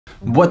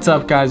What's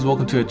up guys,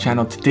 welcome to the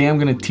channel. Today I'm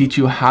going to teach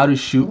you how to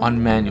shoot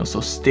on manual,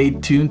 so stay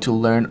tuned to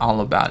learn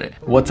all about it.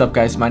 What's up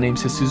guys, my name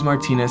is Jesus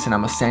Martinez and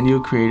I'm a San Diego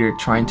creator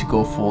trying to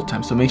go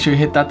full-time, so make sure you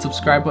hit that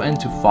subscribe button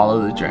to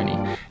follow the journey.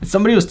 And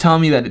somebody was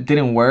telling me that it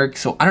didn't work,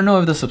 so I don't know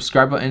if the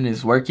subscribe button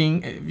is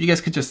working. If you guys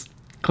could just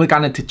click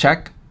on it to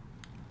check,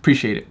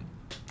 appreciate it.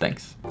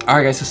 Thanks.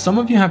 Alright guys, so some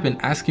of you have been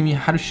asking me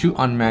how to shoot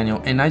on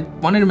manual, and I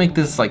wanted to make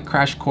this like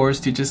crash course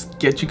to just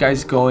get you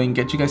guys going,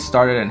 get you guys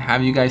started, and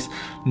have you guys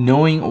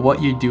knowing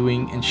what you're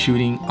doing and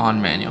shooting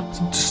on manual.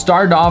 So to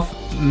start off,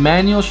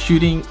 manual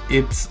shooting,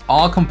 it's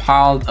all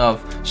compiled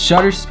of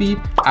shutter speed,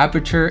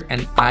 aperture,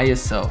 and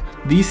ISO.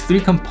 These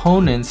three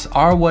components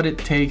are what it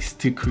takes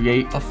to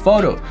create a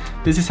photo.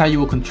 This is how you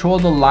will control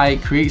the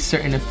light, create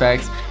certain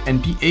effects,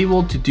 and be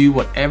able to do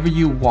whatever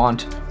you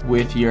want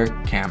with your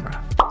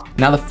camera.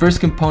 Now the first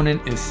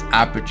component is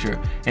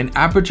aperture, and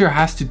aperture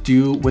has to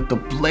do with the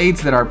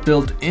blades that are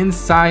built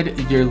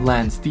inside your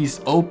lens.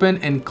 These open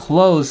and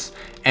close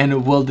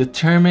and will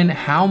determine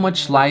how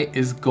much light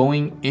is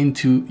going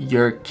into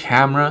your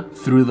camera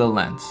through the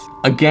lens.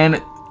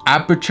 Again,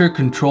 aperture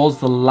controls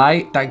the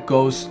light that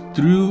goes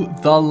through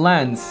the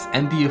lens,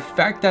 and the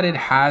effect that it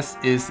has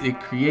is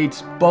it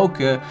creates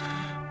bokeh,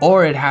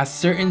 or it has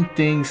certain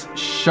things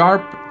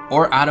sharp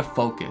or out of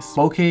focus.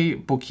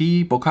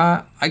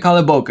 Bokeh, I call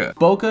it bokeh.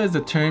 Bokeh is the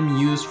term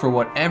used for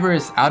whatever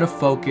is out of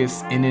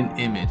focus in an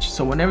image.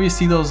 So whenever you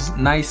see those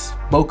nice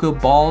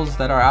bokeh balls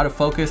that are out of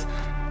focus,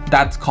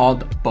 that's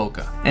called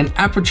bokeh. And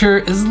aperture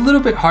is a little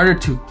bit harder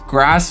to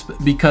grasp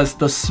because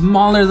the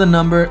smaller the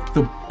number,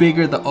 the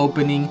bigger the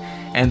opening,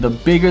 and the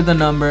bigger the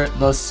number,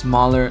 the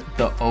smaller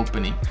the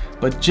opening.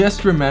 But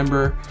just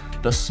remember,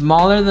 the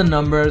smaller the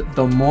number,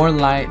 the more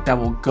light that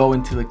will go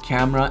into the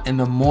camera and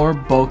the more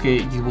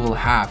bokeh you will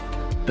have.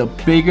 The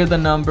bigger the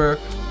number,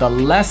 the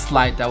less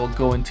light that will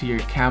go into your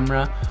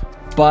camera,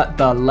 but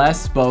the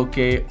less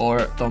bokeh,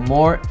 or the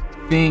more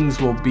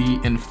things will be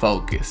in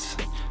focus.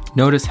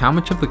 Notice how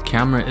much of the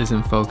camera is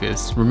in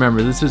focus.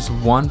 Remember, this is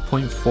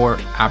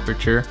 1.4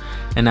 aperture,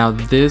 and now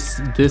this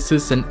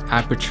is an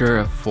aperture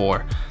of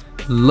 4.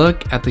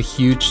 Look at the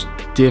huge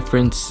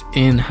difference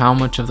in how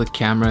much of the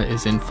camera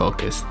is in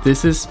focus.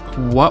 This is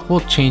what will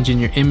change in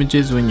your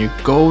images when you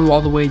go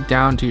all the way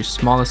down to your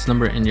smallest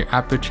number in your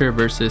aperture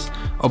versus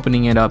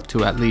opening it up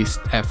to at least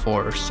f4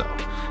 or so.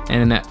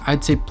 And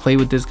I'd say play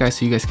with this guy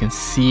so you guys can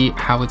see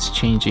how it's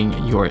changing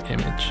your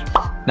image.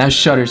 Now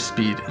shutter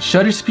speed.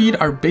 Shutter speed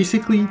are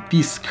basically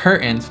these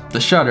curtains, the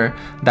shutter,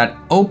 that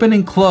open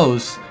and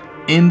close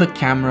in the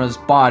camera's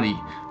body.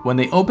 When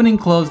they open and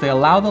close, they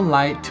allow the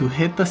light to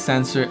hit the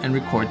sensor and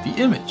record the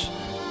image.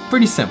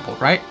 Pretty simple,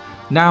 right?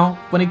 Now,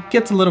 when it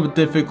gets a little bit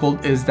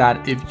difficult is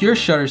that if your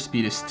shutter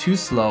speed is too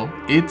slow,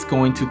 it's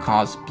going to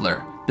cause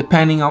blur,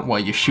 depending on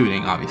what you're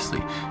shooting,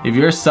 obviously. If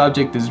your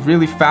subject is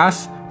really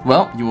fast,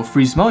 well, you will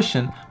freeze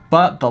motion,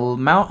 but the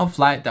amount of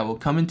light that will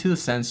come into the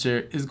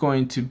sensor is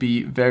going to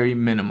be very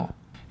minimal.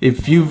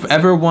 If you've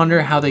ever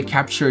wondered how they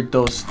captured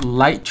those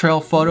light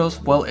trail photos,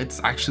 well, it's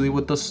actually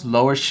with the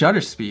slower shutter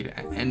speed.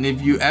 And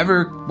if you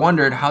ever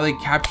wondered how they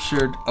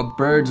captured a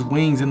bird's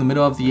wings in the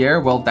middle of the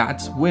air, well,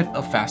 that's with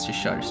a faster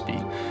shutter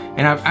speed.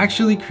 And I've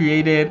actually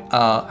created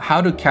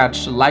how to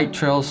catch light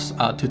trails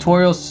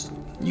tutorials.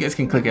 You guys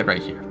can click it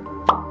right here.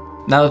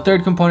 Now the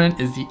third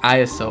component is the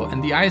ISO,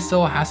 and the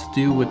ISO has to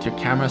do with your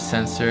camera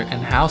sensor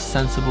and how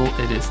sensible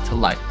it is to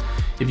light.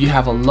 If you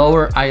have a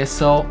lower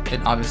ISO, it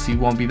obviously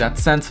won't be that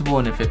sensible,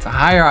 and if it's a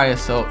higher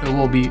ISO, it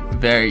will be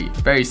very,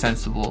 very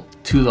sensible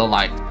to the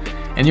light.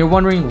 And you're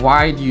wondering,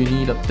 why do you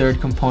need a third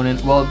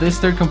component? Well, this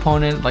third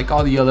component, like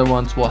all the other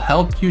ones, will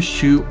help you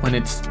shoot when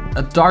it's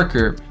a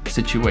darker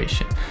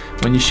situation.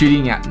 When you're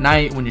shooting at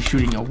night, when you're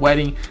shooting a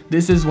wedding,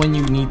 this is when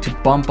you need to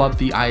bump up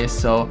the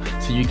ISO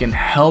so you can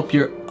help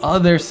your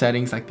other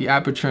settings like the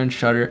aperture and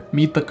shutter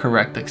meet the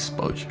correct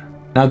exposure.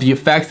 Now the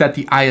effects that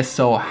the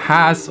ISO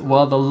has,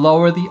 well, the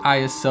lower the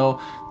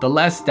ISO, the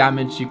less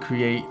damage you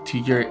create to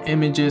your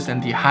images,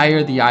 and the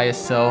higher the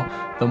ISO,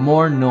 the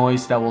more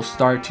noise that will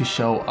start to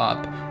show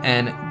up.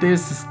 And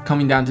this is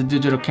coming down to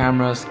digital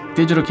cameras.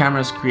 Digital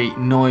cameras create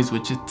noise,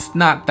 which is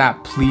not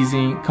that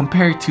pleasing.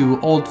 Compared to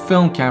old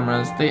film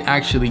cameras, they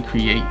actually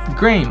create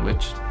grain,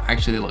 which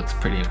actually looks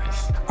pretty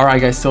nice.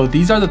 Alright guys, so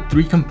these are the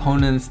three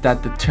components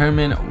that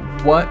determine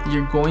what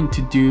you're going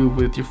to do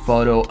with your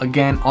photo.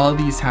 Again, all of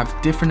these have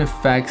different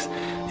effects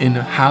in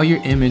how your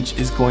image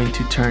is going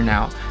to turn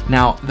out.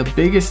 Now, the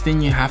biggest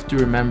thing you have to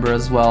remember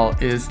as well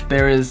is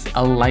there is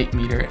a light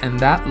meter, and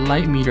that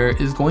light meter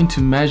is going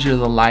to measure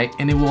the light,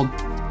 and it will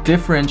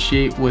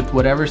differentiate with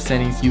whatever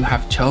settings you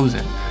have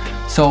chosen.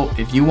 So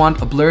if you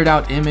want a blurred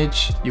out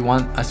image, you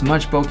want as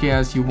much bokeh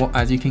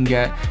as you can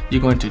get, you're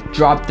going to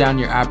drop down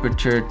your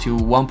aperture to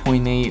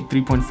 1.8,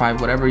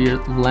 3.5, whatever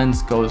your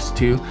lens goes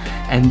to,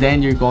 and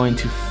then you're going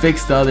to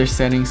fix the other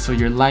settings so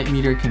your light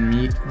meter can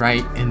meet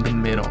right in the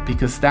middle,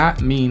 because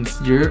that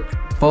means your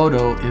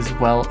photo is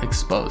well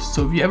exposed.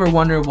 So if you ever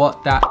wonder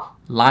what that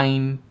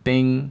line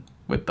thing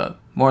with the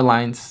more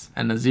lines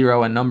and a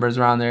 0 and numbers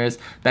around there is,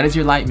 that is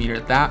your light meter.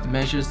 That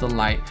measures the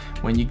light.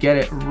 When you get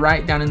it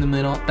right down in the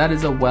middle, that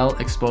is a well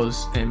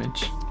exposed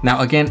image.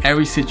 Now again,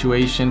 every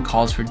situation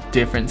calls for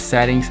different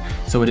settings,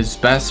 so it is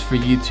best for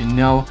you to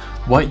know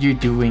what you're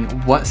doing,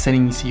 what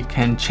settings you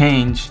can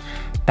change.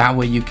 That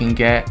way you can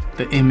get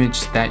the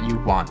image that you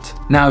want.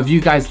 Now, if you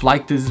guys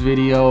like this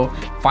video,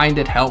 find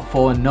it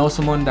helpful, and know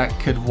someone that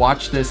could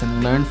watch this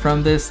and learn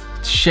from this,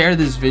 share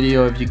this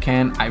video if you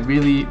can. I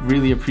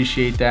really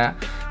appreciate that.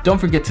 Don't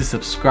forget to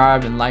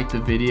subscribe and like the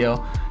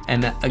video.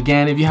 And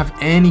again, if you have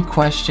any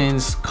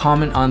questions,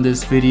 comment on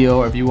this video,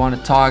 or if you want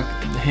to talk,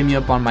 hit me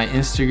up on my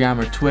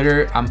Instagram or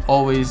Twitter. I'm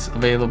always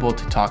available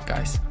to talk,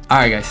 guys. All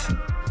right, guys.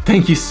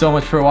 Thank you so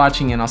much for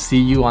watching, and I'll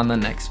see you on the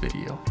next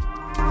video.